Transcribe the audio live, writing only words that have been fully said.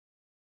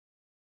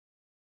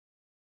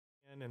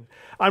And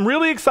I'm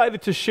really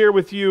excited to share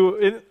with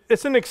you,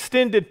 it's an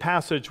extended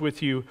passage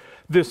with you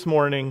this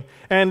morning,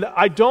 and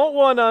I don't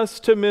want us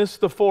to miss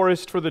the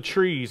forest for the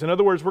trees. In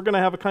other words, we're going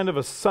to have a kind of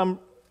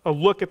a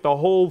look at the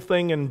whole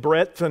thing in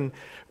breadth, and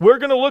we're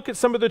going to look at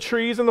some of the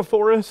trees in the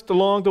forest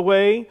along the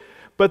way.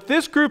 But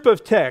this group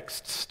of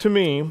texts, to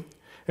me,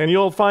 and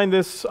you'll find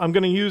this, I'm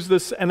going to use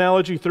this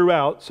analogy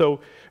throughout, so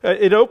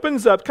it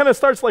opens up, kind of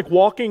starts like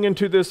walking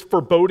into this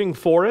foreboding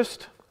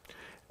forest.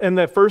 And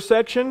that first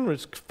section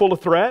is full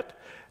of threat.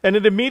 And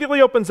it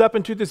immediately opens up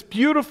into this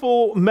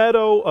beautiful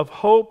meadow of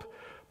hope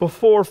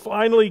before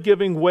finally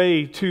giving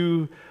way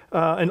to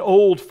an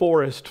old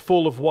forest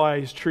full of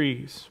wise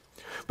trees.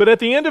 But at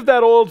the end of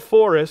that old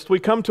forest, we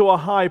come to a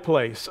high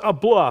place, a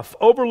bluff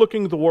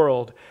overlooking the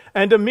world,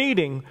 and a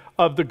meeting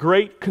of the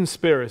great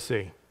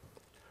conspiracy.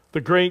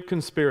 The great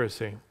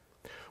conspiracy.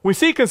 We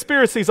see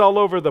conspiracies all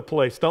over the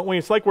place, don't we?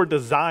 It's like we're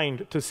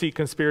designed to see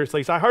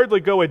conspiracies. I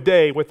hardly go a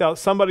day without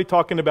somebody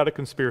talking about a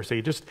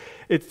conspiracy.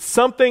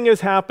 Something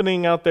is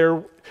happening out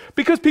there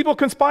because people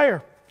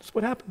conspire. That's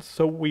what happens.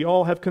 So we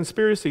all have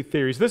conspiracy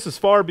theories. This is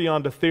far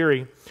beyond a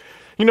theory.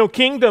 You know,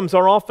 kingdoms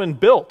are often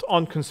built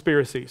on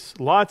conspiracies.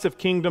 Lots of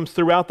kingdoms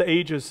throughout the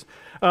ages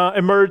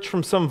emerge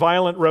from some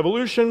violent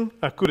revolution,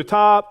 a coup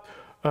d'etat,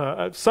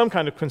 some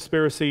kind of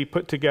conspiracy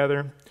put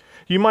together.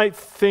 You might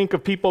think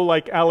of people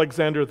like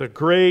Alexander the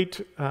Great,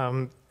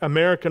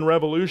 American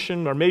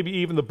Revolution, or maybe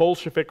even the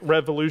Bolshevik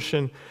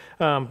Revolution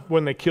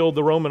when they killed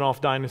the Romanov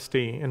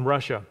dynasty in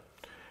Russia.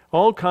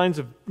 All kinds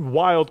of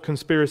wild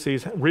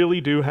conspiracies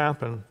really do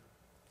happen.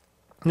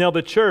 Now,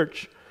 the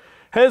church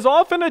has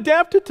often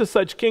adapted to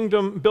such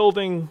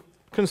kingdom-building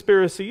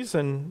conspiracies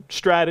and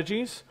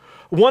strategies.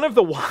 One of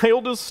the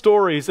wildest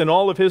stories in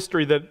all of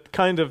history that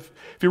if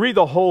you read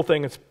the whole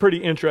thing, it's pretty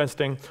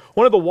interesting.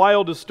 One of the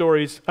wildest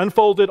stories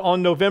unfolded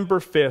on November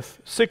 5th,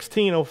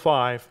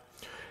 1605.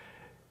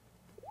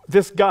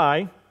 This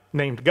guy,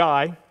 named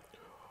Guy,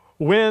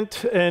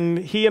 went, and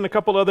he and a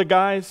couple other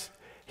guys,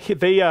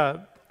 they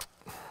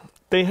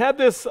had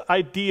this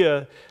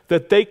idea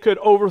that they could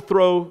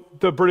overthrow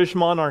the British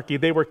monarchy.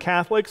 They were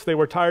Catholics. They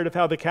were tired of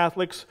how the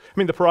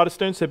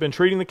Protestants had been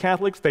treating the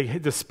Catholics. They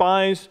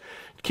despised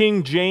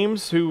King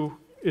James, who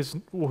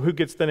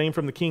gets the name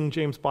from the King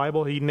James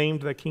Bible. He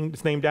named the king,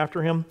 it's named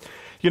after him.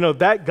 You know,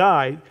 that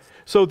guy.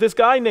 So this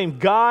guy named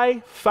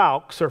Guy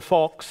Fawkes, or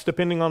Fawkes,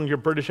 depending on your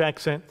British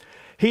accent,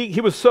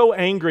 he was so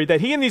angry that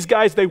he and these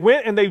guys, they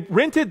went and they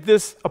rented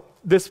this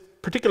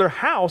particular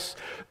house.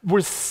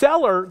 The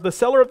cellar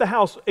of the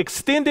house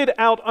extended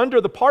out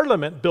under the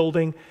Parliament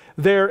building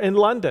there in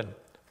London,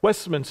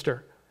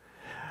 Westminster.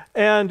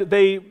 And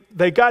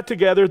they got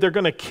together. They're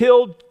going to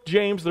kill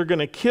James. They're going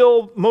to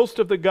kill most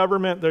of the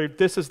government.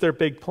 This is their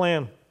big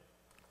plan.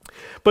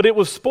 But it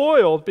was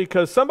spoiled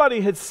because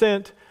somebody had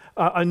sent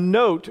a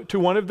note to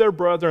one of their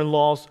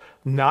brother-in-laws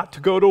not to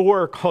go to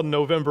work on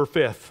November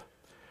 5th.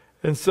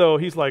 And so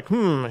he's like,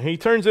 he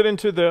turns it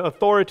into the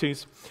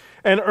authorities.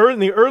 And in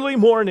the early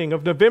morning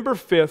of November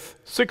 5th,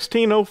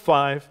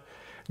 1605,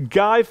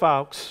 Guy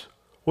Fawkes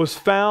was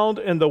found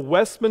in the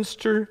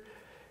Westminster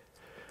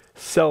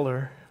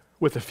cellar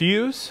with a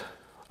fuse,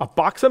 a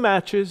box of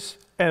matches,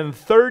 and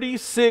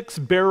 36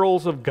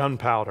 barrels of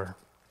gunpowder.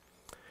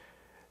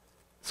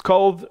 It's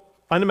called,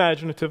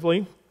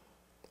 unimaginatively,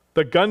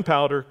 the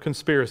Gunpowder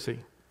Conspiracy.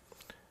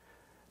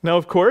 Now,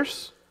 of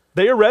course,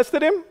 they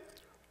arrested him,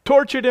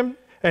 tortured him,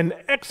 and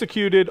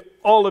executed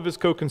all of his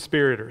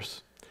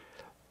co-conspirators.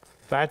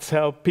 That's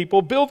how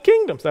people build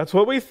kingdoms. That's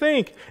what we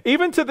think.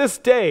 Even to this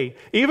day,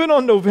 even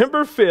on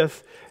November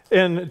 5th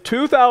in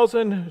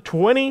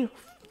 2020,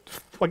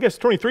 I guess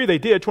 23 they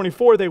did,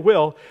 24 they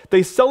will,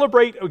 they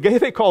celebrate a day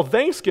they call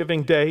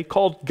Thanksgiving Day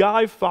called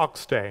Guy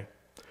Fawkes Day.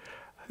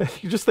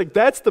 You just think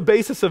that's the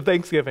basis of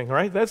Thanksgiving,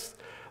 right? That's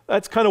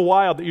kind of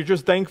wild that you're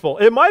just thankful.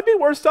 It might be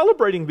worth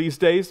celebrating these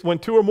days when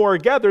two or more are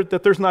gathered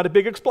that there's not a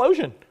big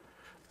explosion.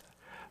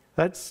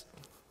 That's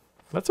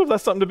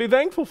something to be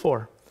thankful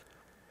for.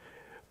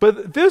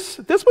 But this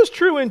was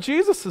true in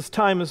Jesus'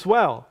 time as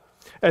well.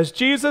 As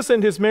Jesus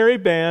and his merry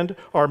band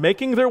are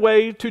making their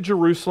way to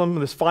Jerusalem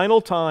this final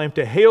time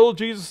to hail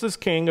Jesus as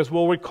king, as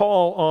we'll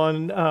recall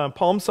on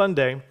Palm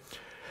Sunday,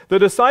 the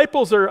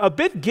disciples are a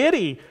bit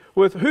giddy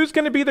with who's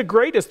going to be the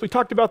greatest. We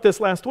talked about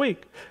this last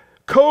week.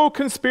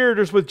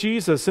 Co-conspirators with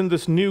Jesus in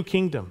this new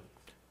kingdom.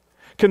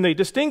 Can they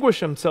distinguish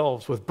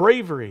themselves with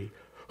bravery?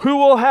 Who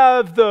will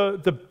have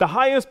the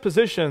highest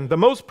position, the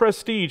most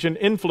prestige and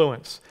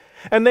influence?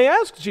 And they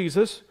asked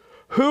Jesus,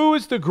 who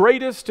is the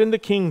greatest in the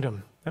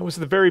kingdom? That was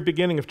the very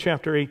beginning of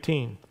chapter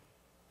 18.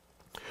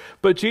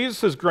 But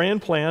Jesus'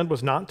 grand plan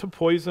was not to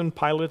poison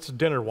Pilate's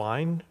dinner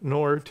wine,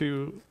 nor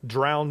to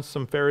drown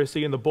some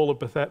Pharisee in the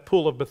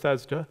pool of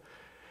Bethesda.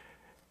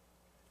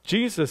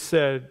 Jesus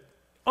said,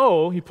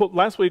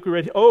 last week we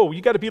read,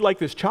 you got to be like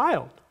this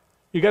child.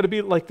 You got to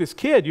be like this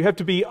kid. You have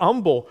to be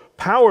humble,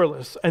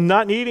 powerless, and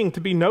not needing to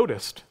be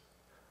noticed.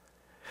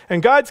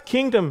 And God's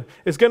kingdom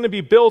is going to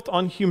be built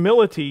on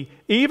humility,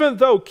 even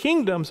though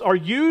kingdoms are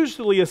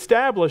usually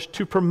established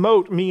to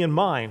promote me and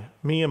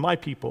my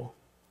people.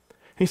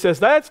 He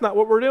says, that's not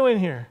what we're doing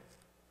here.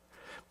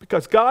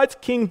 Because God's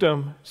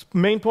kingdom,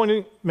 main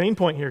point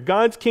here,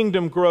 God's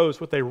kingdom grows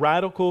with a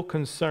radical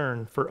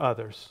concern for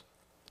others.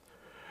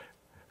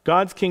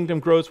 God's kingdom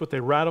grows with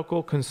a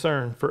radical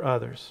concern for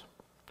others.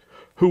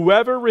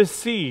 Whoever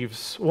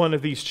receives one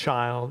of these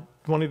children,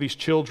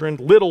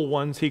 little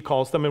ones he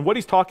calls them, and what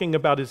he's talking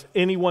about is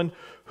anyone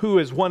who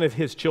is one of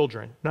his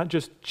children, not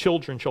just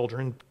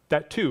children,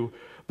 that too,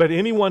 but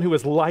anyone who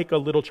is like a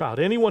little child,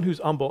 anyone who's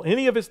humble,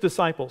 any of his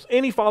disciples,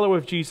 any follower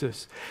of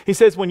Jesus. He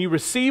says, when you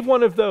receive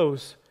one of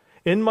those,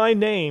 in my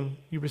name,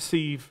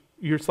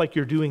 it's like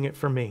you're doing it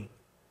for me.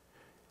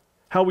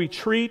 How we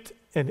treat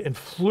and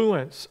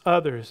influence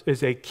others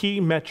is a key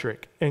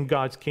metric in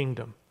God's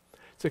kingdom.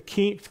 It's a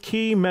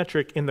key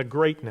metric in the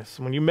greatness,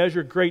 when you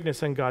measure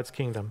greatness in God's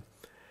kingdom.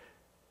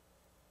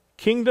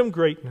 Kingdom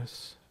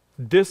greatness,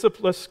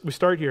 we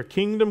start here.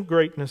 Kingdom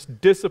greatness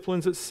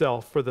disciplines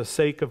itself for the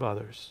sake of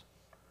others.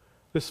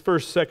 This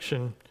first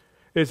section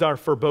is our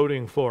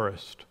foreboding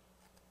forest.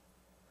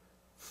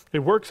 It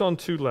works on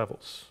two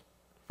levels.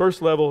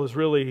 First level is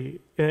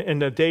really in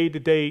the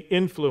day-to-day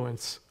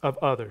influence of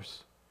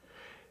others.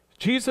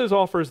 Jesus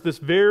offers this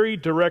very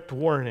direct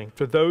warning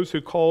to those who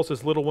cause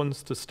his little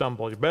ones to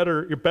stumble. You're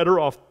better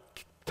off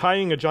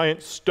tying a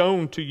giant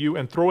stone to you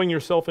and throwing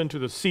yourself into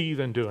the sea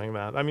than doing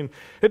that. I mean,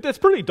 it's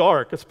pretty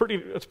dark. It's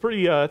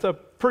a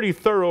pretty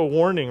thorough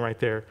warning right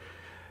there.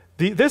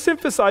 This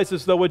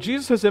emphasizes, though, what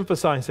Jesus is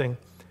emphasizing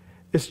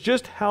is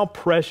just how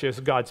precious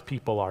God's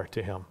people are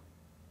to him.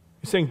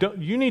 He's saying,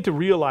 you need to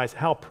realize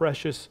how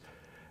precious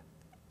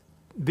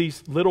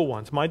these little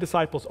ones, my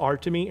disciples, are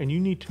to me, and you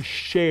need to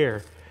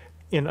share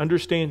in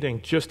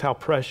understanding just how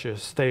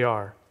precious they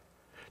are.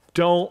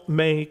 Don't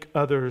make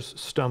others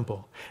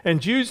stumble.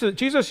 And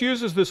Jesus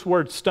uses this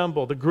word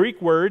stumble. The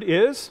Greek word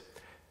is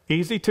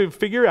easy to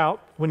figure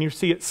out when you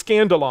see it,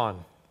 scandalon,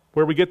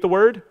 where we get the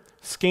word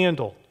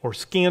scandal or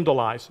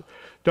scandalize.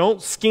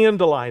 Don't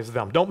scandalize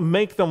them. Don't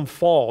make them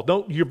fall.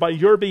 By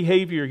your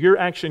behavior, your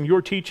action,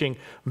 your teaching,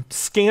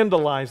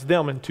 scandalize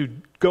them into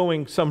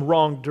going some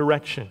wrong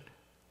direction.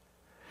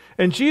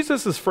 And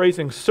Jesus'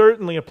 phrasing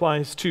certainly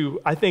applies to,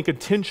 I think,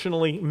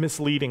 intentionally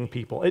misleading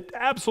people. It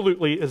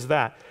absolutely is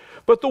that.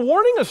 But the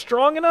warning is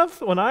strong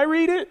enough when I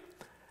read it.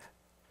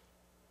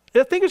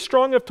 I think it's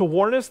strong enough to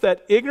warn us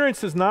that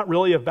ignorance is not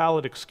really a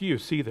valid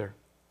excuse either.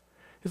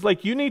 It's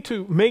like you need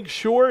to make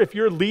sure if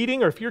you're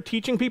leading or if you're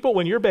teaching people,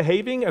 when you're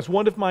behaving as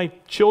one of my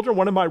children,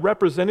 one of my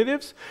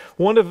representatives,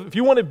 if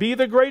you want to be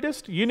the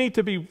greatest, you need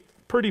to be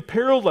pretty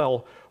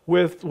parallel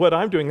with what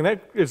I'm doing, and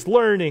that is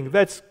learning.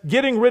 That's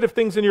getting rid of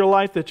things in your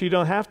life that you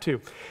don't have to.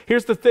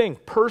 Here's the thing,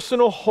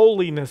 personal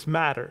holiness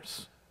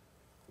matters.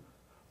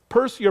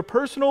 Your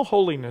personal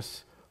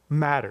holiness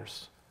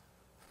matters.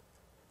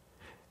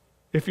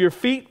 He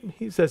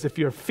says, if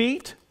your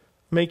feet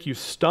make you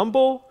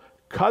stumble,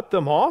 cut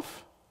them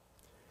off.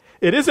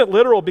 It isn't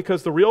literal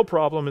because the real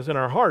problem is in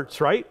our hearts,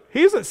 right?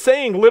 He isn't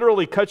saying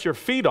literally cut your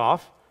feet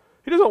off.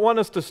 He doesn't want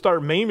us to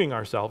start maiming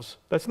ourselves.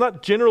 That's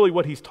not generally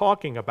what he's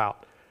talking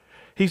about.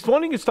 He's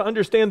wanting us to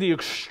understand the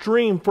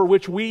extreme for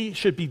which we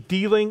should be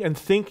dealing and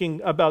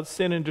thinking about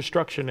sin and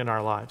destruction in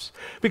our lives.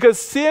 Because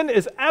sin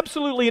is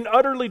absolutely and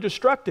utterly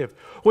destructive.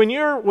 When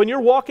you're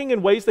walking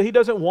in ways that he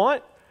doesn't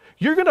want,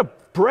 you're going to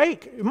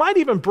break. You might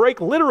even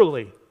break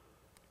literally.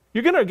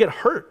 You're going to get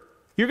hurt.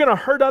 You're going to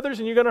hurt others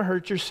and you're going to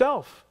hurt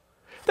yourself.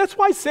 That's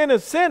why sin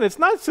is sin. It's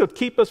not to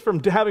keep us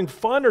from having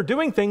fun or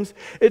doing things.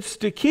 It's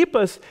to keep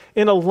us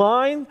in a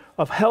line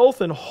of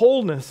health and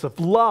wholeness, of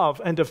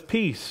love and of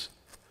peace.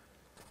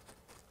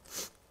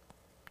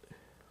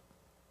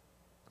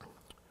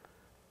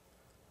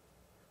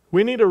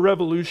 We need a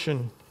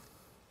revolution,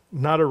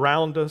 not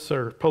around us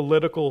or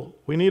political.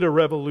 We need a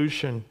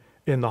revolution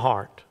in the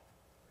heart.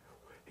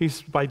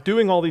 By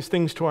doing all these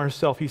things to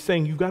ourselves, he's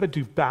saying you've got to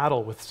do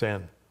battle with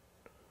sin.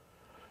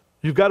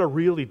 You've got to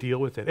really deal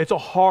with it. It's a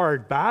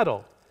hard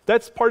battle.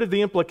 That's part of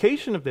the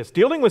implication of this.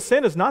 Dealing with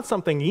sin is not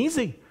something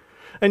easy.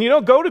 And you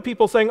don't go to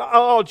people saying,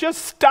 oh,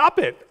 just stop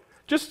it.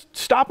 Just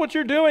stop what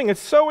you're doing. It's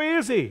so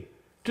easy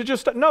to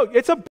just, no,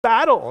 it's a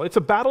battle. It's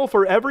a battle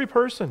for every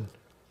person.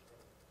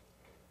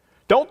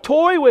 Don't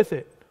toy with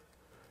it.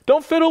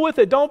 Don't fiddle with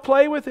it. Don't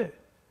play with it.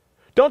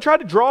 Don't try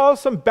to draw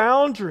some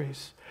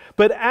boundaries.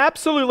 But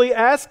absolutely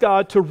ask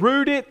God to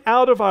root it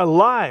out of our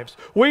lives.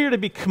 We are to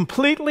be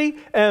completely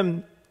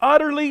and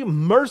utterly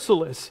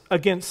merciless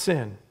against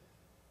sin.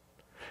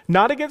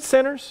 Not against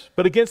sinners,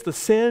 but against the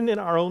sin in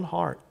our own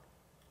heart.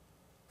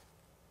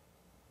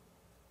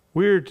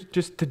 We're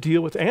just to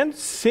deal with, and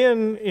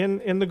sin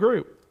in the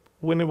group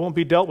when it won't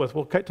be dealt with.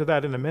 We'll get to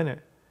that in a minute.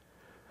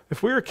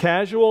 If we are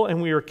casual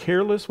and we are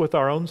careless with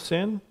our own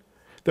sin,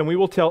 then we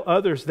will tell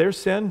others their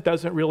sin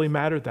doesn't really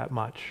matter that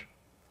much.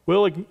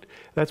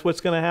 That's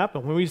what's going to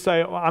happen. When we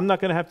say, I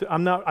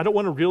don't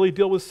want to really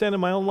deal with sin in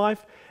my own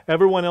life,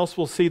 everyone else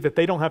will see that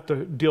they don't have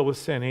to deal with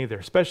sin either,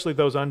 especially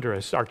those under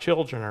us, our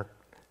children.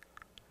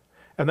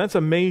 And that's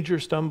a major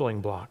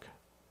stumbling block,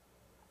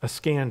 a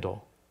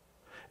scandal.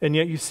 And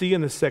yet you see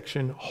in this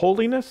section,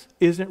 holiness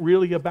isn't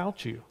really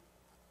about you.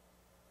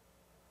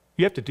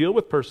 You have to deal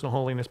with personal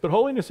holiness, but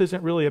holiness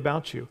isn't really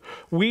about you.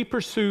 We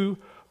pursue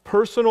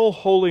personal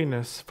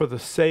holiness for the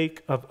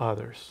sake of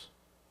others.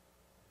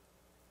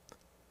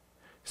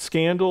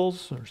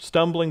 Scandals or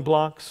stumbling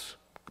blocks,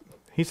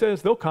 he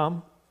says they'll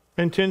come.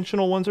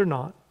 Intentional ones are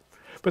not.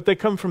 But they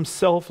come from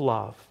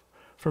self-love,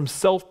 from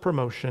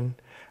self-promotion,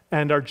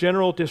 and our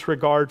general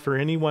disregard for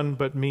anyone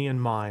but me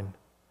and mine.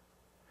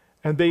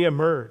 And they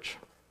emerge.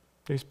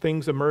 These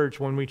things emerge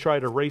when we try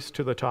to race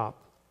to the top,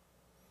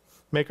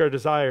 make our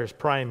desires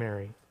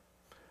primary.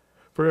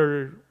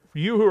 For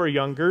you who are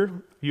younger,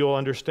 you'll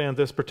understand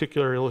this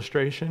particular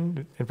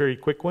illustration, a very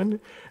quick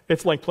one.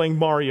 It's like playing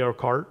Mario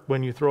Kart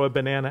when you throw a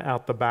banana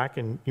out the back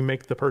and you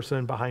make the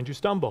person behind you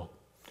stumble.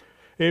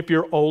 If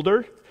you're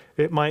older,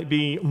 it might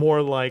be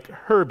more like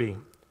Herbie,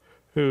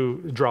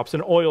 who drops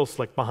an oil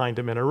slick behind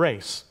him in a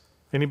race.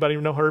 Anybody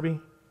know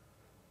Herbie?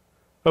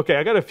 Okay,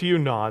 I got a few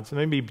nods.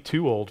 Maybe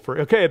too old for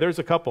it. Okay, there's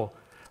a couple.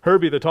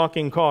 Herbie, the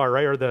talking car,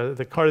 right? Or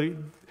the car,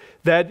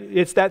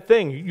 it's that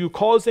thing. You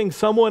causing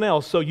someone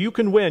else so you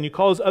can win. You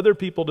cause other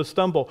people to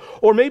stumble.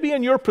 Or maybe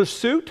in your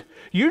pursuit,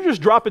 you're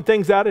just dropping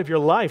things out of your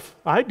life.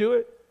 I do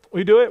it.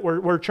 We do it.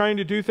 We're trying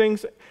to do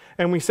things,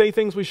 and we say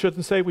things we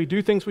shouldn't say. We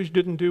do things we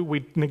shouldn't do.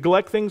 We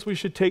neglect things we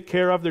should take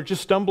care of. They're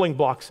just stumbling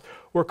blocks.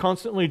 We're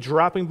constantly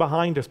dropping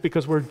behind us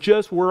because we're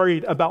just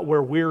worried about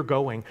where we're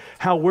going,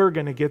 how we're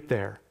going to get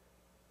there.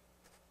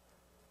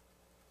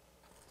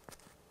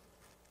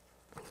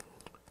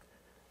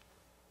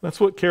 That's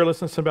what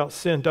carelessness about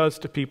sin does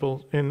to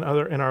people in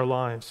our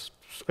lives.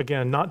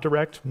 Again, not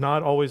direct,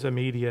 not always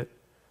immediate.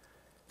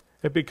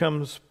 It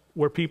becomes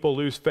where people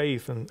lose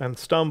faith and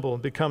stumble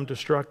and become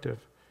destructive.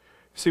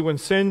 See, when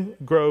sin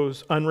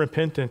grows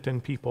unrepentant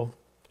in people,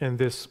 in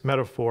this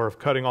metaphor of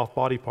cutting off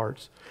body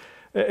parts,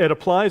 it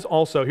applies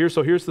also,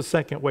 here's the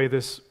second way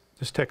this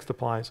text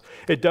applies.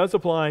 It does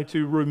apply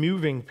to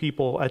removing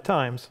people at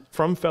times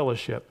from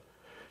fellowship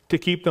to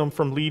keep them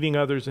from leading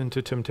others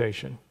into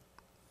temptation.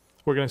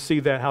 We're going to see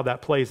how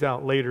that plays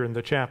out later in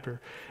the chapter.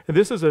 And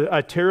this is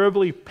a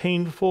terribly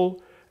painful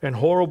and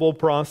horrible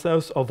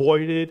process,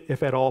 avoided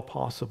if at all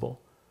possible.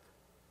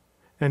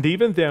 And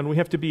even then, we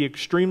have to be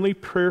extremely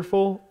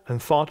prayerful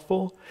and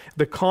thoughtful.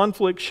 The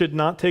conflict should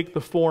not take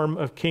the form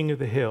of king of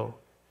the hill.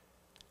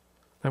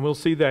 And we'll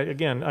see that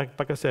again,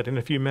 like I said, in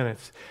a few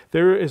minutes.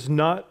 There is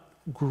not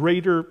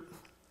greater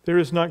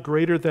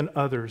than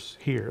others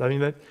here. I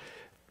mean,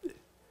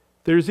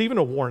 there's even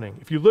a warning.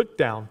 If you look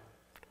down,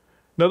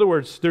 in other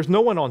words, there's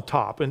no one on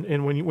top.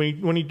 And when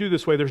you do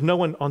this way, there's no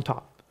one on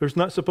top. There's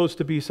not supposed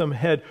to be some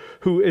head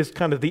who is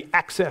kind of the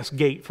access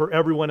gate for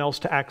everyone else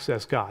to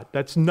access God.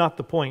 That's not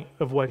the point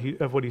of what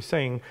he's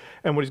saying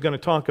and what he's going to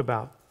talk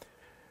about.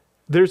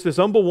 There's this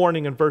humble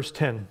warning in verse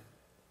 10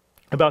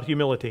 about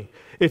humility.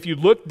 If you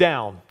look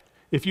down,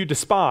 if you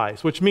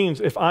despise, which means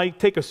if I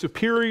take a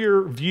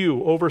superior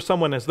view over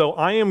someone as though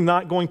I am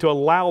not going to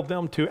allow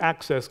them to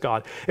access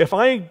God, if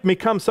I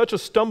become such a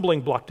stumbling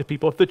block to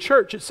people, if the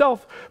church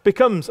itself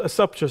becomes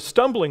such a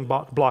stumbling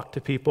block to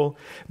people,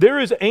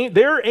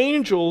 their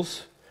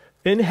angels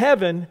in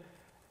heaven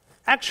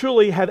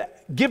actually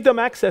give them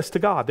access to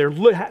God.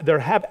 They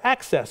have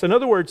access. In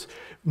other words,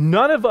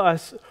 none of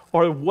us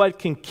are what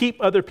can keep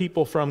other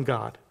people from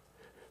God.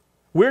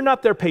 We're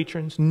not their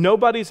patrons.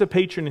 Nobody's a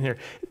patron in here.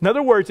 In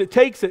other words, it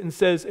takes it and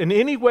says, in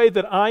any way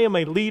that I am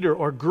a leader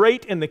or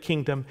great in the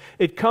kingdom,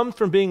 it comes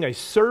from being a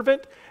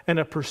servant and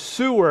a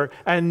pursuer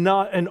and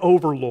not an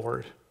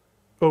overlord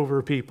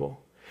over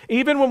people.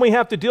 Even when we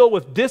have to deal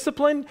with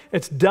discipline,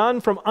 it's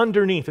done from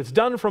underneath. It's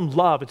done from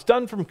love. It's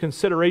done from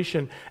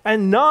consideration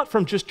and not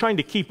from just trying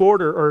to keep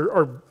order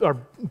or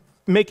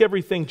make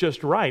everything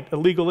just right. A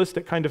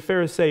legalistic kind of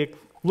Pharisaic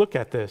look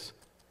at this.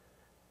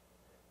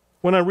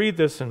 When I read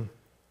this and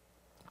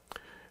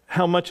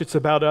how much it's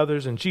about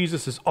others, and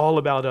Jesus is all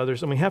about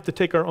others, and we have to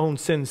take our own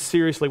sins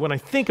seriously. When I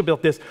think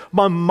about this,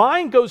 my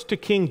mind goes to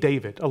King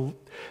David.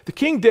 The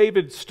King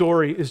David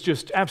story is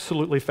just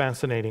absolutely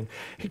fascinating.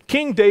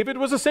 King David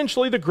was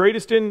essentially the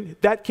greatest in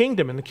that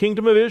kingdom, in the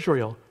kingdom of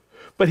Israel.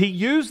 But he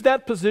used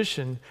that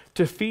position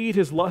to feed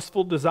his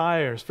lustful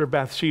desires for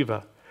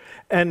Bathsheba.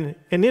 And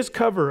in his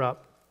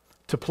cover-up,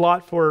 to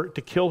plot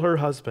to kill her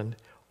husband,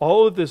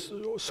 all of this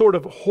sort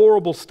of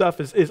horrible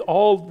stuff is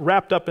all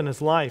wrapped up in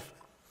his life.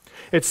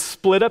 It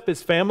split up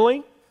his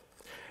family.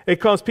 It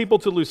caused people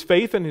to lose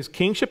faith in his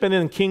kingship and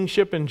in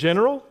kingship in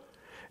general.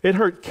 It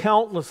hurt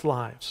countless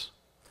lives.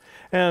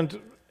 And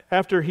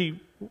after he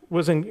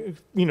was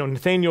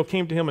Nathanael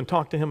came to him and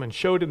talked to him and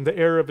showed him the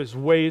error of his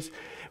ways,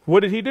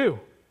 what did he do?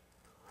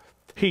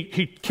 He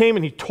came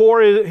and he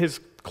tore his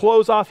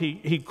clothes off.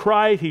 He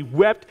cried. He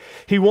wept.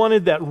 He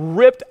wanted that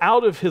ripped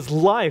out of his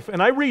life.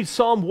 And I read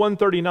Psalm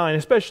 139,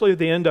 especially at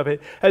the end of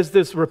it, as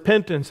this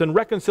repentance and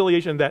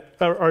reconciliation,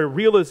 or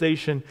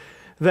realization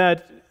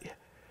that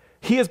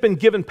he has been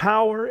given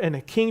power and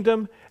a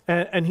kingdom,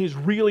 and he's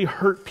really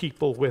hurt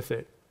people with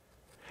it.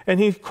 And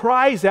he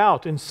cries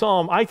out in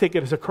I take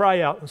it as a cry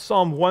out in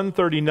Psalm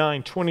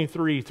 139,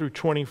 23 through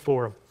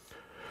 24.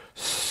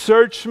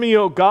 Search me,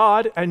 O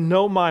God, and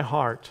know my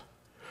heart.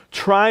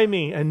 Try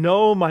me and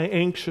know my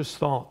anxious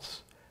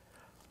thoughts.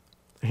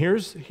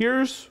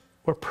 Here's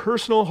where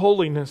personal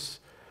holiness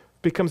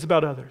becomes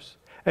about others.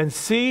 And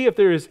see if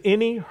there is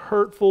any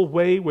hurtful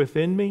way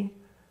within me,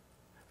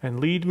 and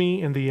lead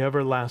me in the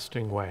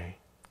everlasting way.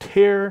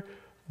 Tear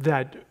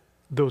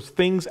those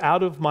things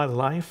out of my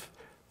life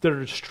that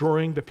are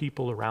destroying the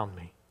people around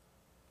me.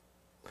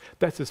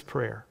 That's his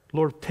prayer.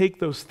 Lord, take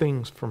those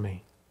things from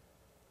me.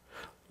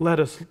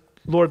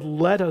 Lord,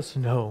 let us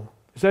know.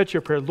 Is that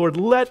your prayer? Lord,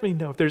 let me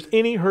know if there's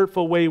any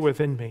hurtful way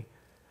within me,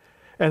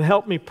 and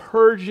help me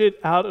purge it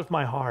out of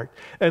my heart,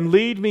 and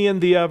lead me in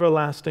the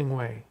everlasting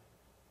way.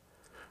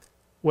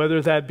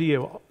 Whether that be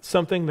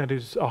something that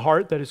is a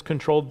heart that is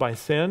controlled by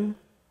sin,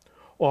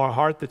 or a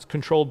heart that's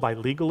controlled by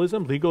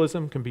legalism.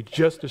 Legalism can be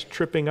just as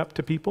tripping up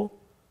to people.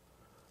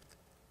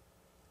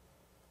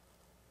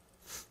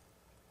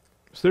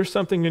 So there's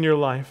something in your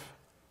life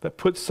that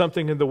puts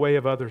something in the way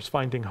of others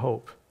finding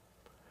hope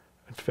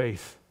and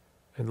faith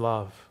and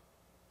love.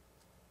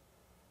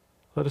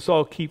 Let us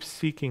all keep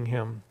seeking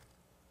him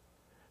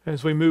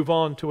as we move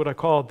on to what I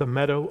call the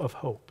meadow of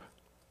hope.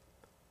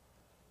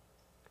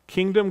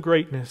 Kingdom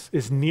greatness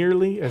is a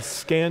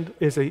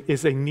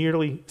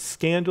nearly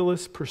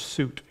scandalous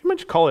pursuit. You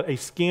might call it a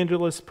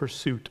scandalous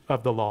pursuit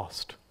of the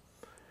lost.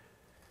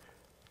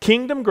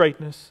 Kingdom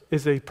greatness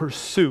is a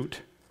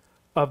pursuit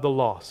of the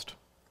lost.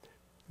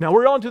 Now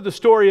we're on to the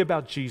story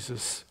about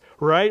Jesus,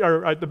 right?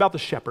 Or about the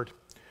shepherd.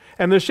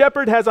 And the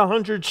shepherd has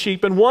 100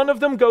 sheep, and one of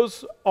them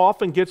goes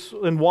off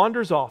and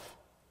wanders off.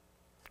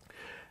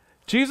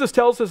 Jesus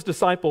tells his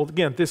disciples,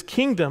 again, this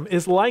kingdom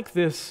is like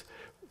this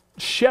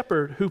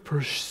shepherd who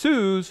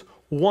pursues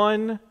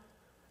one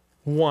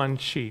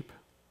sheep.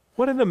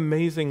 What an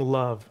amazing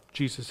love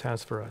Jesus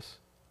has for us.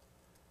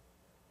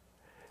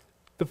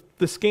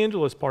 The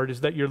scandalous part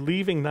is that you're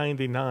leaving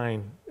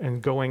 99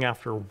 and going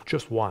after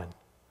just one.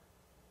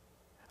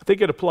 I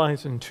think it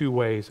applies in two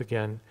ways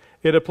again.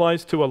 It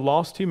applies to a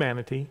lost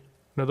humanity,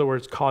 in other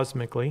words,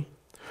 cosmically,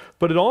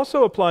 but it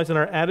also applies in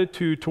our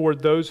attitude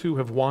toward those who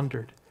have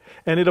wandered.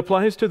 And it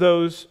applies to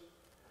those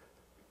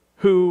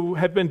who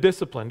have been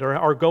disciplined or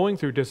are going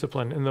through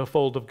discipline in the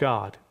fold of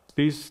God.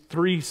 These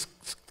three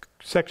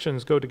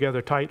sections go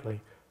together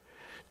tightly.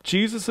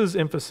 Jesus'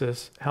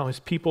 emphasis,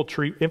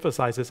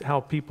 emphasizes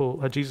how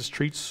Jesus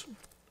treats,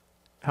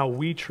 how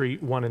we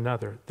treat one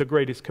another, the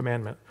greatest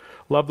commandment.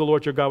 Love the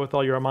Lord your God with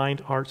all your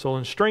mind, heart, soul,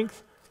 and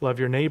strength. Love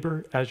your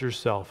neighbor as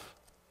yourself.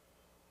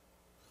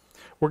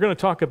 We're going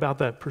to talk about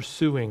that,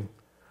 pursuing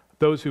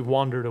those who've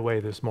wandered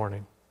away this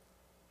morning.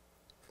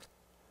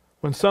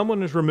 When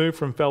someone is removed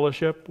from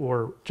fellowship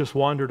or just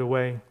wandered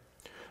away,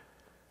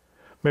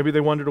 maybe they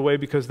wandered away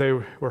because they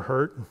were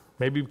hurt,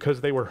 maybe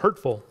because they were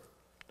hurtful.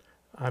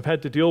 I've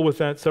had to deal with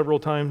that several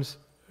times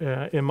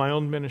in my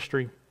own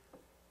ministry,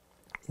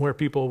 where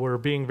people were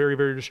being very,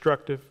 very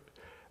destructive,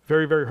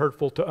 very, very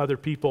hurtful to other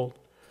people,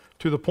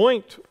 to the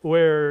point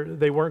where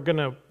they weren't going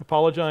to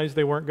apologize,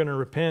 they weren't going to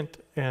repent,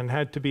 and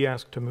had to be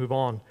asked to move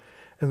on.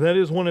 And that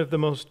is one of the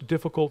most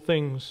difficult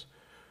things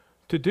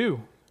to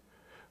do.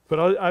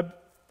 But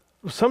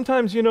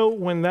sometimes,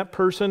 when that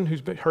person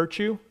who's hurt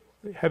you,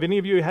 have any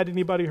of you had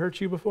anybody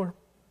hurt you before?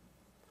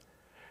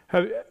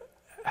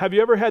 Have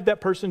you ever had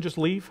that person just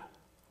leave?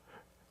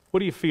 What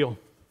do you feel?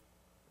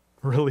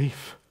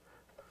 Relief.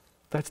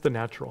 That's the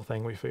natural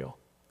thing we feel.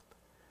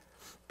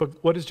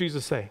 But what does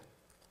Jesus say?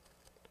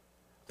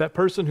 That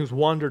person who's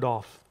wandered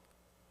off,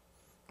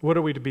 what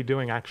are we to be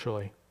doing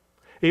actually?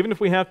 Even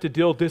if we have to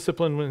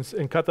discipline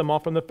and cut them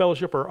off from the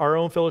fellowship or our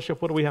own fellowship,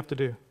 what do we have to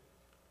do?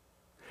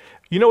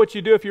 You know what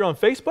you do if you're on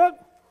Facebook?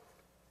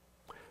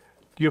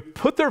 You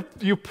put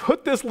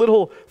this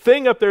little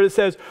thing up there that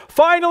says,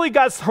 finally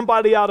got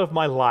somebody out of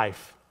my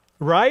life,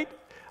 right?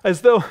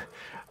 As though,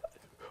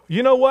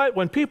 you know what?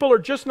 When people are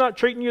just not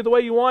treating you the way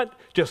you want,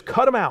 just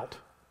cut them out.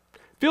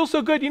 Feels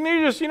so good. You need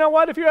to just, you know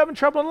what? If you're having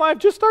trouble in life,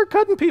 just start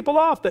cutting people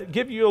off that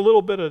give you a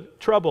little bit of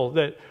trouble,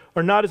 that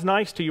are not as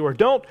nice to you, or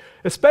don't,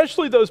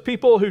 especially those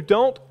people who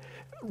don't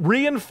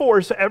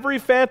reinforce every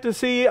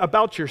fantasy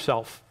about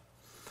yourself.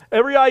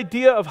 Every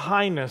idea of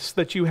highness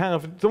that you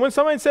have. So when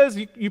someone says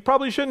you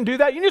probably shouldn't do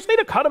that, you just need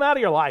to cut them out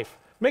of your life.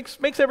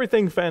 Makes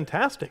everything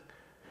fantastic.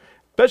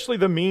 Especially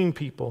the mean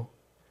people.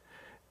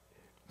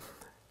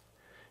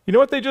 You know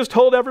what they just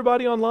told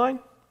everybody online?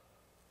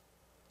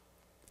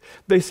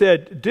 They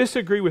said,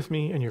 disagree with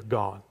me and you're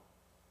gone.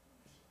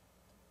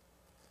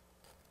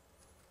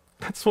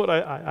 That's what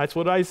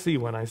I see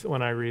when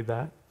I read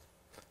that.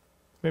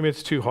 Maybe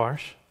it's too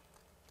harsh.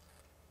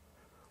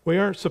 We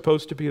aren't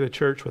supposed to be the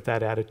church with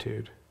that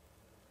attitude.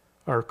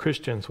 Or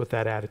Christians with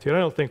that attitude. I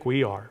don't think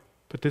we are,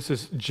 but this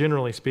is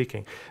generally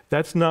speaking.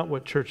 That's not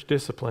what church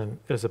discipline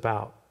is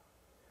about.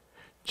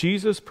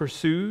 Jesus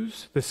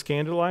pursues the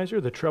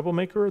scandalizer, the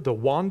troublemaker, the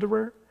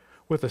wanderer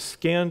with a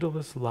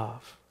scandalous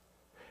love.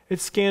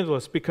 It's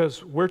scandalous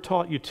because we're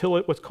taught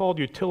what's called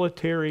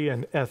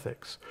utilitarian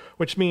ethics,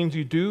 which means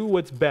you do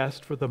what's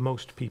best for the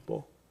most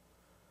people.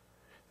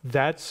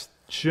 That's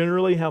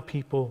generally how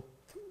people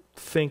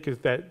think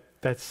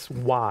that's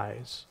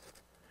wise.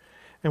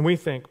 And we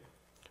think,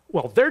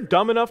 Well, they're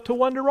dumb enough to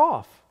wander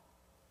off.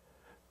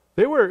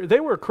 They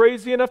were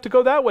crazy enough to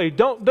go that way.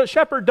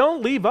 Shepherd,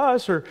 don't leave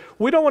us, or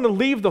we don't want to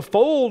leave the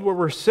fold where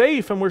we're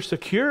safe and we're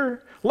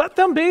secure. Let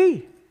them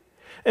be.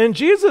 And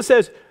Jesus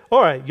says,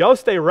 all right, y'all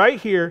stay right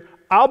here.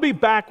 I'll be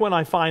back when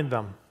I find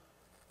them.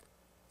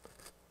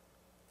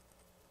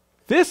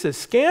 This is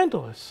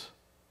scandalous,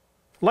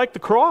 like the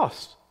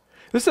cross.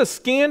 This is a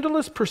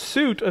scandalous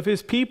pursuit of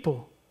his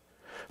people.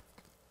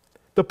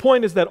 The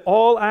point is that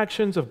all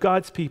actions of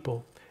God's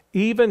people,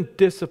 even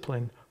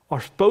discipline,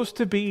 are supposed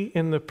to be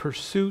in the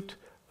pursuit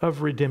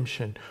of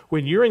redemption.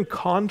 When you're in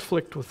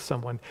conflict with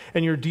someone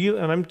and you're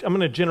dealing, and I'm going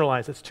to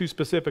generalize, it's too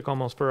specific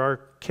almost for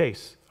our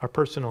case, our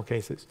personal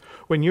cases.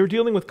 When you're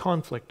dealing with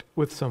conflict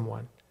with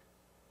someone,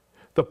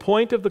 the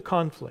point of the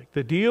conflict,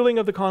 the dealing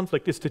of the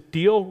conflict, is to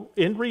deal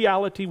in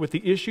reality with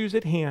the issues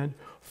at hand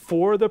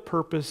for the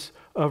purpose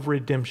of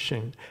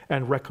redemption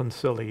and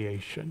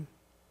reconciliation.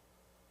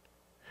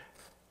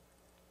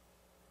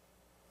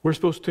 We're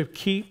supposed to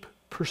keep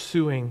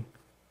pursuing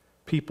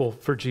people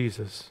for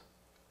Jesus.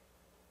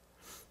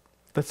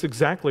 That's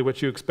exactly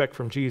what you expect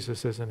from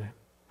Jesus, isn't it?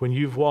 When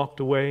you've walked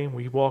away,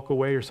 we walk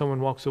away, or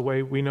someone walks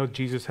away, we know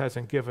Jesus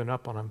hasn't given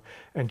up on them.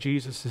 And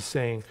Jesus is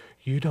saying,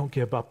 you don't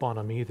give up on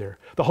them either.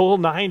 The whole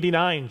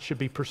 99 should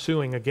be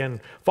pursuing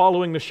again,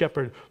 following the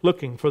shepherd,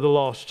 looking for the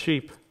lost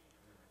sheep.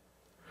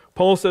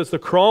 Paul says the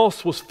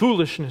cross was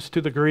foolishness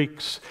to the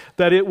Greeks,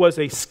 that it was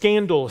a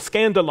scandal, a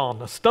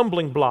scandalon, a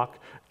stumbling block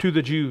to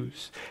the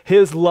Jews.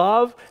 His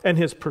love and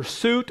his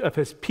pursuit of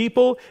his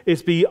people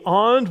is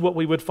beyond what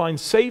we would find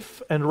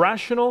safe and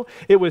rational.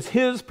 It was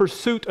his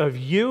pursuit of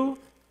you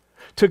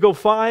to go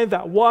find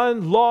that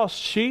one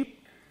lost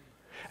sheep.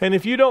 And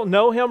if you don't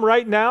know him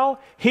right now,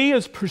 he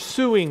is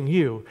pursuing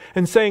you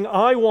and saying,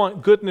 I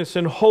want goodness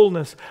and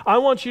wholeness. I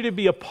want you to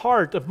be a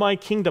part of my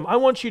kingdom. I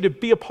want you to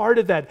be a part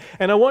of that.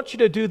 And I want you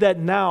to do that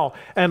now.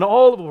 And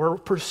all we're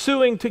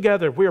pursuing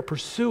together. We are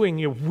pursuing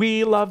you.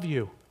 We love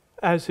you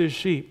as his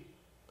sheep.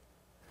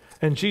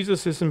 And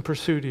Jesus is in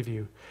pursuit of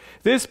you.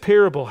 This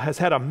parable has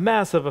had a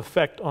massive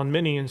effect on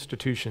many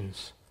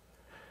institutions,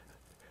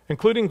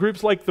 including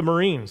groups like the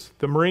Marines.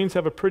 The Marines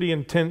have a pretty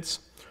intense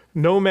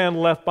no man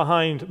left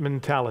behind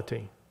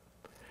mentality.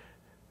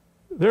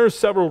 There are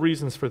several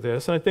reasons for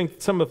this, and I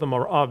think some of them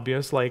are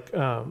obvious, like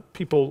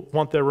people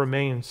want their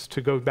remains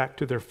to go back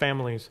to their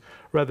families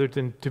rather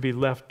than to be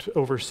left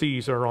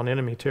overseas or on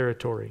enemy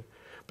territory.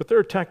 But there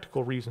are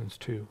tactical reasons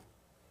too.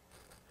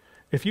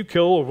 If you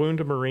kill or wound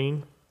a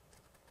Marine,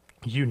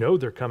 you know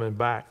they're coming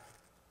back.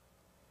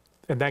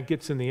 And that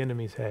gets in the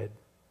enemy's head.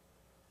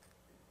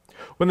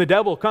 When the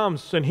devil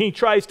comes and he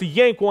tries to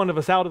yank one of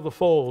us out of the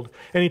fold,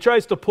 and he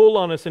tries to pull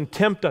on us and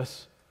tempt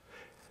us,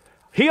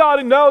 he ought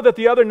to know that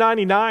the other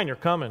 99 are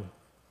coming.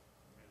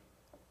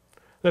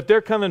 That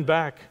they're coming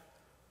back.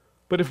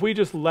 But if we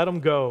just let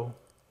them go,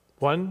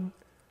 one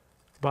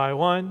by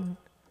one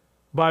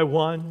by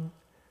one,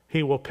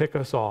 he will pick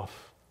us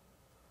off.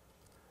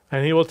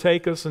 And he will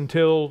take us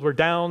until we're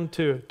down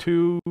to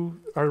 2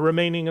 are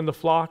remaining in the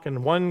flock,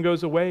 and 1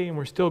 goes away, and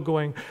we're still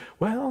going,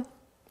 well,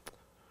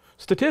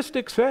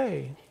 statistics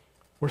say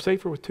we're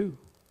safer with 2.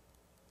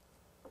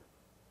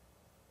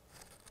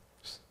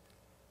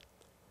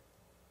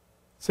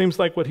 Seems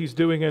like what he's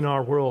doing in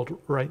our world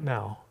right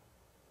now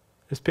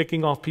is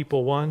picking off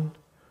people one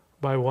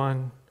by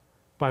one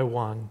by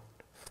one.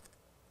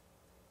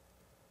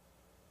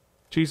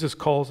 Jesus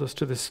calls us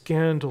to the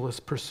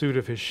scandalous pursuit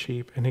of his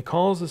sheep, and he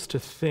calls us to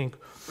think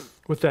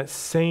with that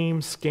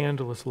same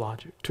scandalous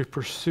logic, to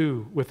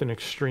pursue with an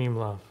extreme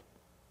love.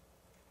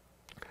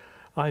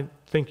 I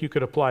think you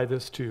could apply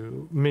this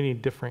to many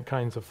different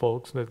kinds of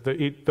folks.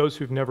 Those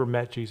who've never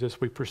met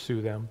Jesus, we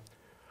pursue them.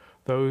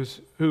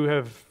 Those who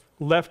have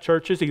left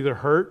churches either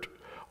hurt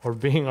or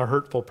being a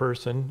hurtful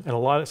person, and a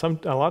lot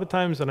of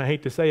times, and I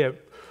hate to say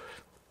it,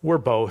 we're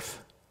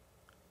both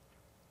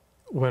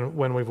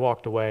when we've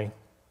walked away.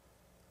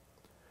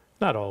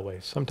 Not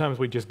always. Sometimes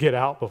we just get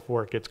out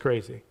before it gets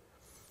crazy.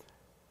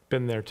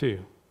 Been there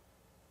too.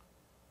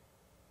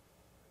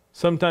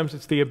 Sometimes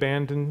it's the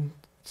abandoned.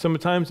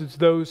 Sometimes it's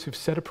those who've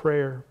said a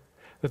prayer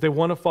that they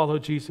want to follow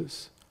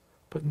Jesus,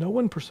 but no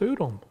one pursued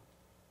them.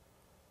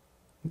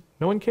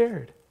 No one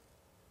cared.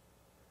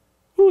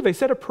 Ooh, they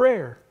said a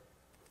prayer.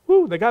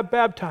 Ooh, they got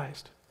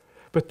baptized.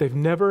 But they've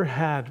never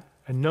had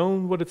and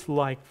known what it's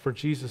like for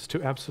Jesus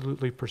to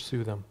absolutely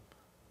pursue them.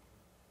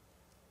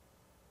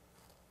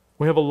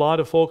 We have a lot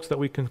of folks that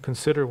we can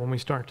consider when we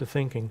start to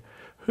thinking,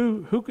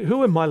 who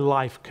in my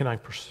life can I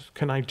pursue,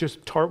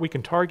 we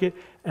can target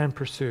and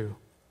pursue?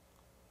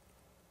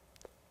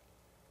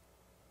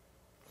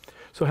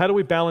 So how do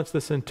we balance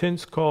this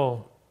intense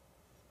call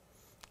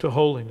to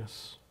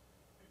holiness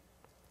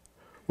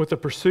with the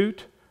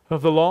pursuit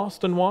of the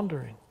lost and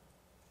wandering?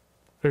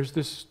 There's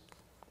this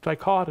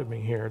dichotomy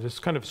here, this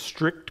kind of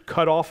strict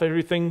cut off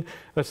everything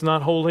that's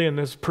not holy, and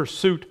this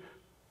pursuit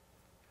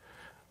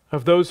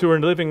of those who are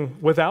living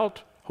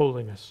without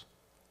holiness.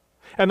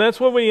 And that's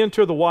when we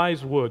enter the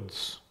wise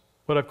woods,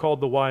 what I've called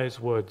the wise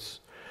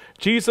woods.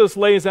 Jesus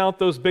lays out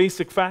those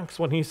basic facts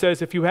when he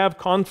says, if you have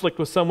conflict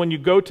with someone, you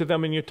go to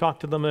them and you talk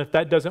to them, and if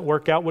that doesn't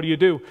work out, what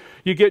do?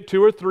 You get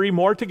 2 or 3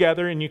 more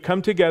together, and you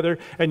come together,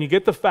 and you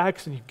get the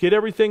facts, and you get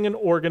everything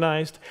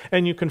organized,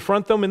 and you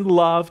confront them in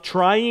love,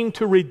 trying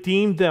to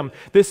redeem them.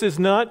 This is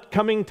not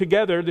coming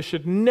together. This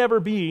should never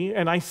be,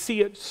 and I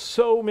see it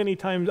so many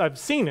times. I've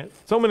seen it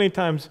so many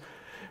times,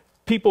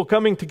 people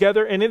coming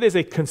together, and it is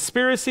a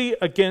conspiracy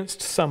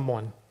against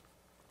someone.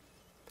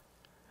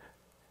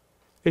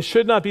 It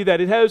should not be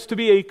that. It has to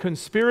be a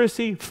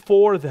conspiracy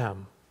for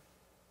them.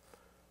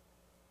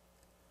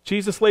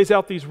 Jesus lays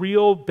out these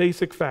real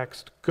basic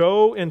facts.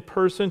 Go in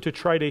person to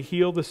try to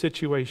heal the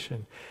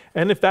situation.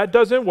 And if that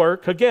doesn't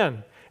work,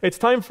 again, it's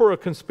time for a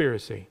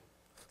conspiracy.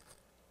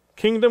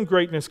 Kingdom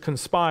greatness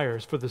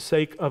conspires for the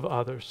sake of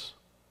others.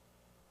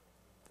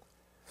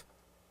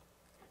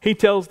 He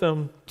tells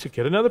them to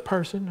get another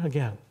person,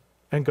 again,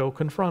 and go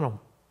confront them.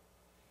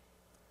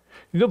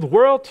 You know, the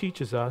world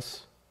teaches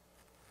us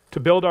to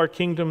build our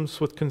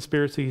kingdoms with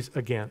conspiracies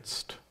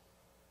against.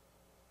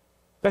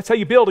 That's how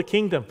you build a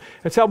kingdom.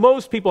 That's how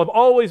most people have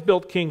always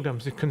built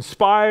kingdoms. You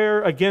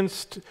conspire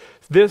against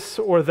this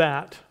or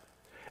that.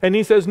 And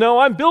he says, no,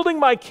 I'm building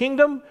my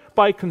kingdom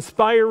by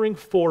conspiring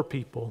for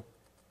people.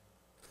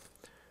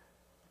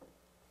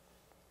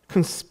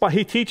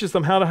 He teaches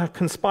them how to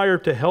conspire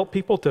to help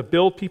people, to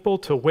build people,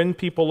 to win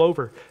people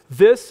over.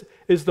 This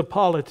is the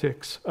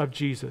politics of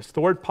Jesus. The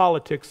word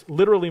politics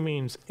literally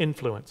means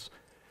influence.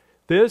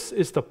 This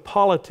is the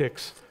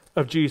politics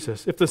of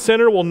Jesus. If the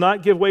sinner will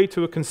not give way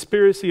to a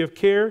conspiracy of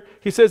care,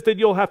 he says that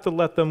you'll have to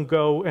let them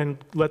go and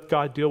let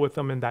God deal with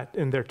them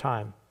in their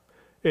time,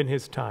 in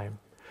his time.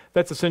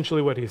 That's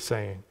essentially what he's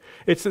saying.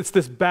 It's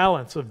this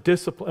balance of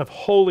discipline, of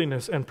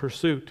holiness and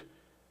pursuit.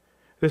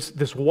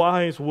 This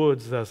wise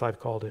woods, as I've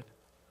called it.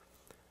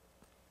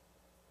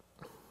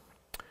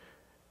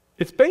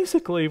 It's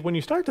basically, when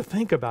you start to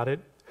think about it,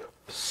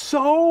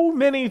 so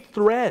many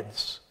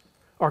threads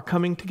are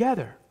coming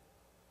together.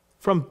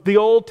 From the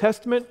Old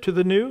Testament to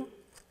the New.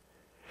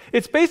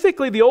 It's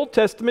basically the Old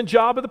Testament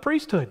job of the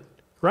priesthood,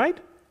 right?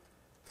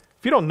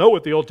 If you don't know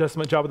what the Old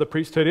Testament job of the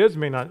priesthood is, you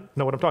may not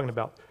know what I'm talking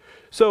about.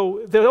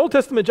 So the Old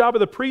Testament job of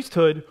the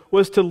priesthood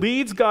was to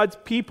lead God's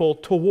people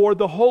toward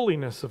the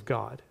holiness of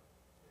God.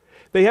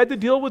 They had to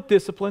deal with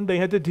discipline. They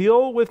had to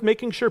deal with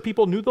making sure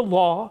people knew the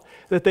law,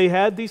 that they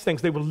had these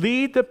things. They would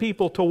lead the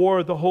people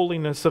toward the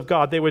holiness of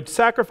God. They would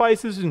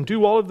sacrifices and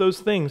do all of those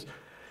things,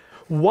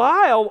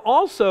 while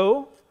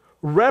also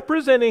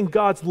representing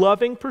God's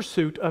loving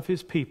pursuit of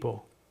his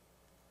people.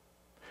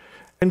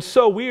 And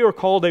so we are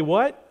called a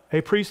what? A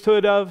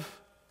priesthood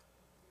of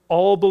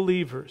all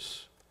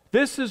believers.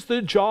 This is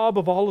the job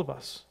of all of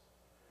us.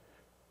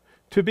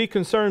 To be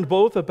concerned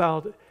both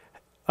about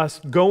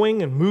us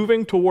going and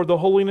moving toward the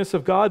holiness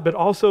of God, but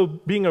also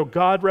being a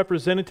God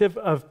representative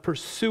of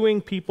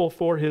pursuing people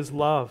for his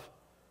love.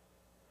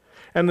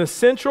 And the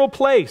central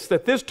place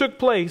that this took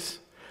place,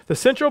 the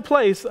central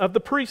place of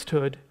the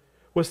priesthood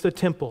was the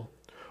temple,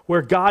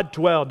 where God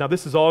dwelled. Now,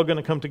 this is all going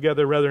to come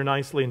together rather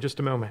nicely in just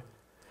a moment.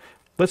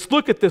 Let's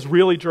look at this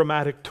really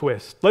dramatic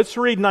twist. Let's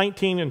read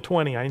 19 and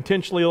 20. I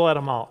intentionally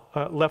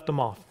left them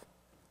off.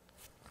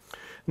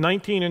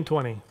 19 and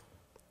 20.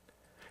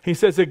 He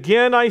says,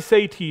 again I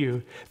say to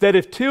you, that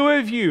if 2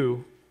 of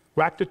you,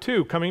 back to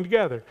 2 coming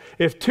together,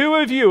 if 2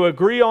 of you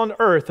agree on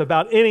earth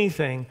about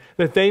anything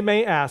that they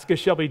may ask, it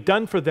shall be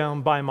done for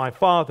them by my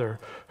Father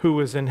who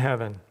is in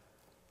heaven.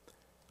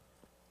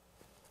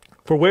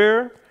 For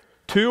where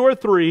 2 or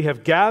 3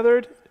 have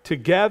gathered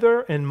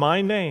together in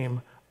my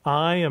name,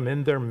 I am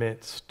in their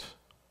midst.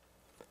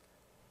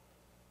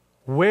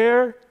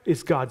 Where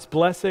is God's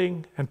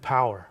blessing and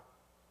power?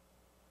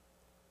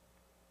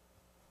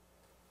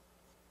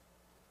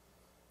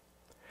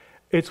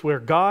 It's where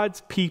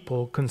God's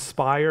people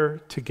conspire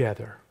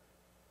together.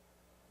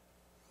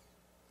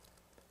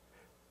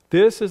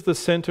 This is the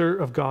center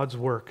of God's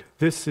work.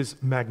 This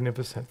is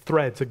magnificent.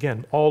 Threads,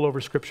 again, all over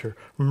Scripture,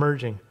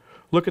 merging.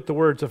 Look at the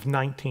words of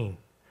 19.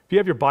 If you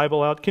have your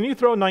Bible out, can you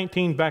throw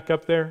 19 back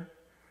up there?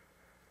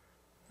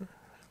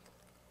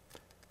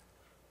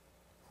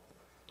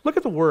 Look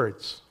at the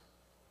words.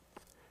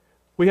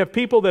 We have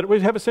people that we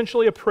have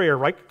essentially a prayer,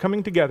 right,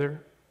 coming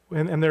together,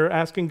 and they're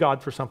asking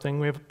God for something.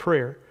 We have a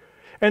prayer.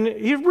 And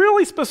he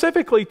really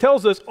specifically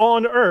tells us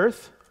on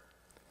earth,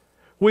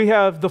 we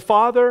have the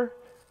Father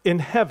in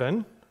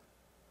heaven.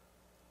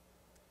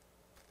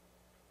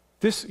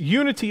 This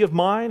unity of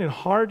mind and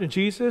heart in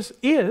Jesus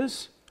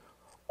is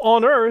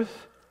on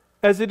earth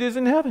as it is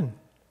in heaven.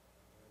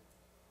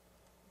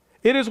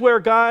 It is where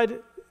God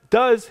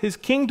does his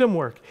kingdom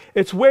work.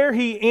 It's where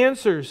he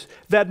answers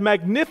that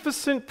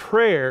magnificent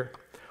prayer,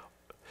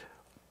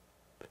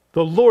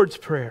 the Lord's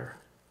Prayer.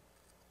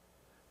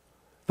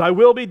 Thy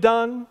will be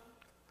done,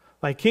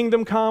 thy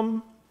kingdom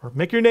come, or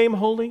make your name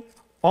holy,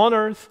 on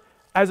earth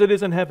as it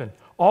is in heaven.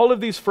 All of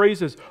these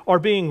phrases are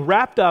being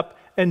wrapped up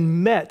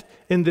and met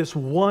in this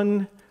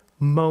one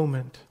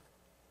moment.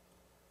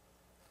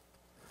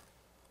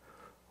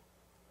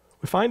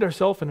 We find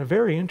ourselves in a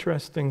very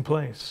interesting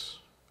place.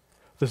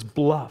 This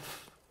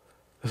bluff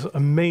this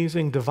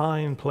amazing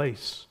divine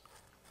place,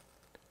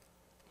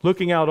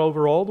 looking out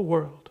over all the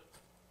world.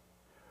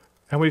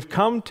 And we've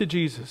come to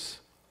Jesus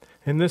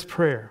in this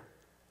prayer,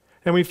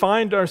 and we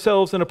find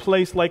ourselves in a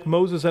place like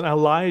Moses and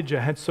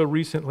Elijah had so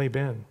recently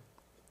been,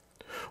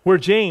 where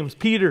James,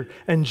 Peter,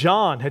 and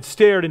John had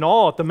stared in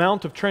awe at the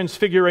Mount of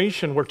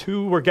Transfiguration where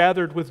two were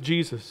gathered with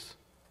Jesus.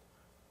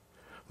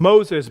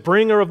 Moses,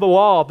 bringer of the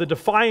law, the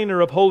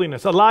definer of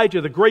holiness.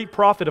 Elijah, the great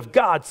prophet of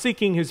God,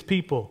 seeking his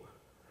people.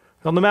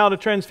 On the Mount of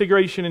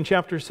Transfiguration in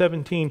chapter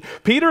 17.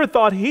 Peter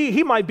thought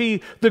he might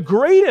be the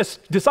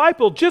greatest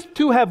disciple just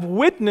to have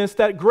witnessed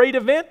that great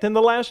event in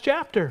the last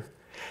chapter.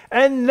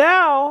 And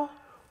now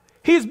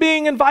he's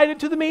being invited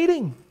to the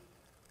meeting.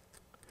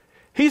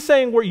 He's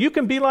saying, where you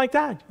can be like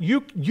that.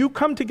 You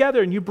come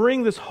together and you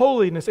bring this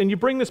holiness and you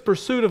bring this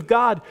pursuit of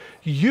God.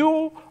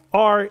 You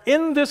are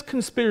in this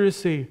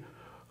conspiracy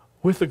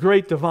with the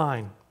great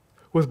divine,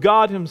 with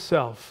God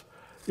himself,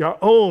 your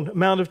own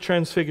Mount of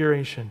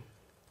Transfiguration.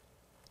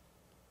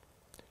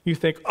 You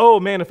think, oh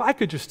man, if I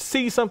could just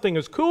see something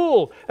as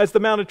cool as the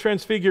Mount of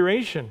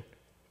Transfiguration.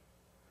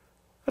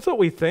 That's what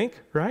we think,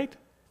 right?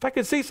 If I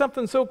could see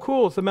something so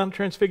cool as the Mount of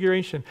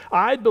Transfiguration,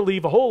 I'd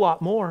believe a whole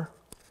lot more.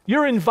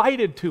 You're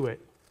invited to it.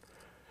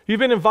 You've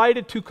been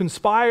invited to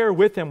conspire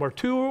with him. Where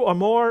two or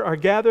more are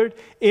gathered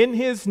in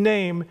his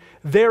name,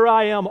 there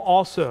I am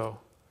also.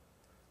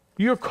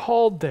 You're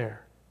called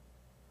there.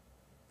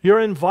 You're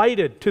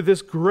invited to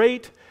this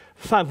great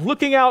sign,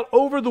 looking out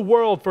over the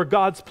world for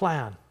God's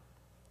plan.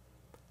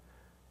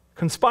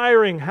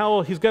 Conspiring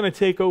how he's going to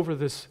take over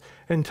this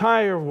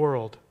entire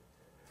world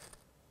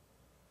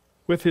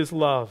with his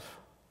love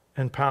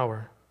and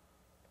power.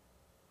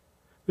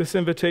 This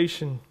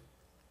invitation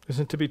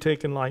isn't to be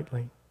taken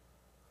lightly.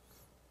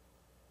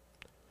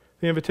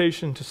 The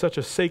invitation to such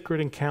a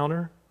sacred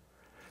encounter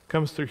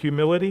comes through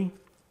humility,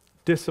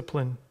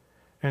 discipline,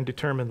 and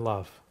determined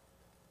love.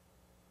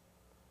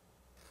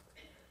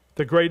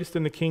 The greatest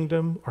in the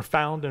kingdom are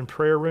found in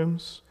prayer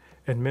rooms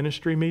and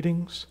ministry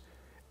meetings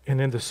and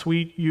in the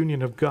sweet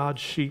union of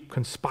God's sheep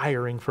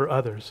conspiring for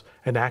others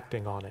and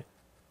acting on it.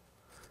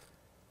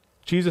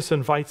 Jesus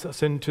invites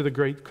us into the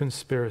great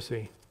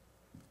conspiracy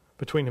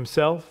between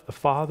himself, the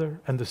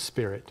Father, and the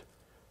Spirit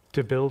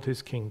to build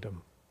his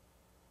kingdom.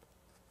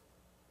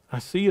 I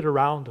see it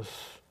around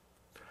us.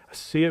 I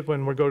see it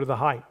when we go to the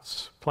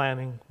heights,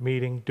 planning,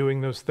 meeting,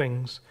 doing those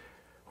things.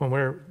 When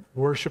we're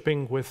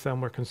worshiping with them,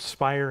 we're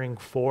conspiring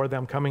for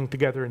them, coming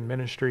together in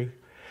ministry.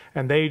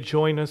 And they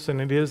join us,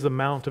 and it is the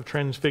Mount of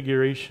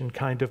Transfiguration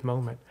kind of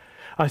moment.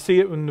 I see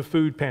it in the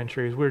food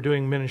pantry as we're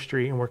doing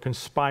ministry and we're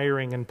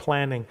conspiring and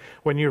planning.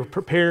 When you're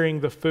preparing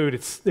the food,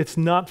 it's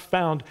not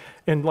found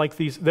in like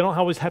these, they don't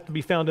always have to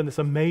be found in this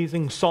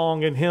amazing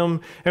song and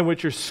hymn in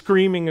which you're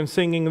screaming and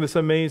singing this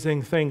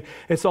amazing thing.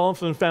 It's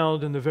often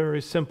found in the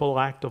very simple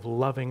act of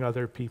loving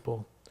other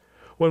people.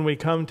 When we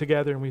come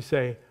together and we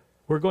say,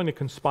 we're going to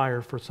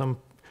conspire for some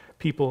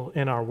people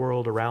in our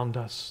world around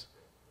us.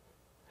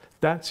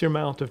 That's your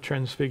Mount of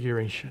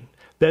Transfiguration.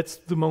 That's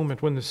the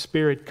moment when the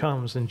Spirit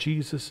comes and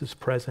Jesus is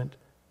present.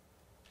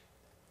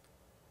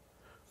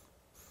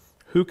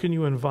 Who can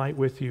you invite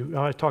with you?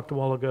 I talked a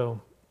while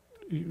ago,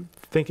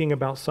 thinking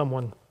about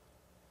someone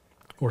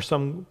or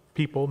some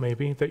people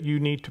maybe that you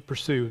need to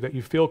pursue, that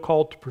you feel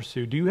called to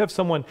pursue. Do you have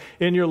someone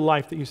in your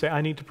life that you say,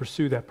 I need to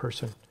pursue that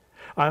person?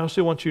 I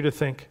also want you to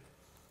think,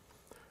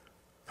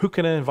 who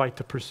can I invite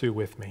to pursue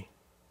with me?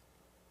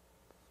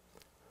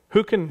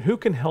 Who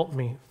can help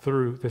me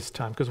through this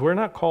time? Because we're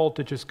not called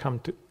to just come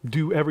to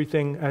do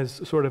everything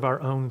as sort of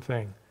our own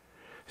thing.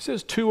 It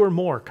says two or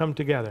more come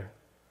together.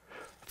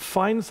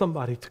 Find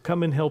somebody to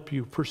come and help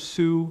you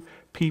pursue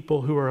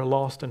people who are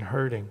lost and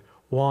hurting,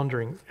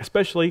 wandering,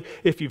 especially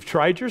if you've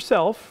tried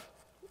yourself,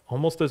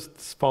 almost as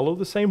follow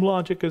the same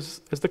logic as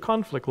the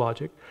conflict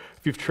logic.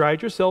 If you've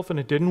tried yourself and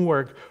it didn't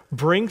work,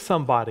 bring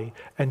somebody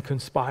and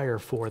conspire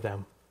for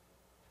them.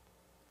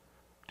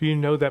 Do you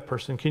know that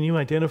person? Can you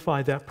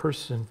identify that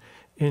person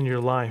in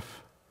your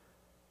life?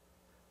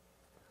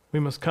 We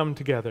must come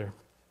together,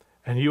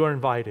 and you are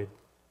invited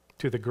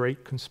to the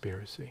great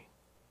conspiracy.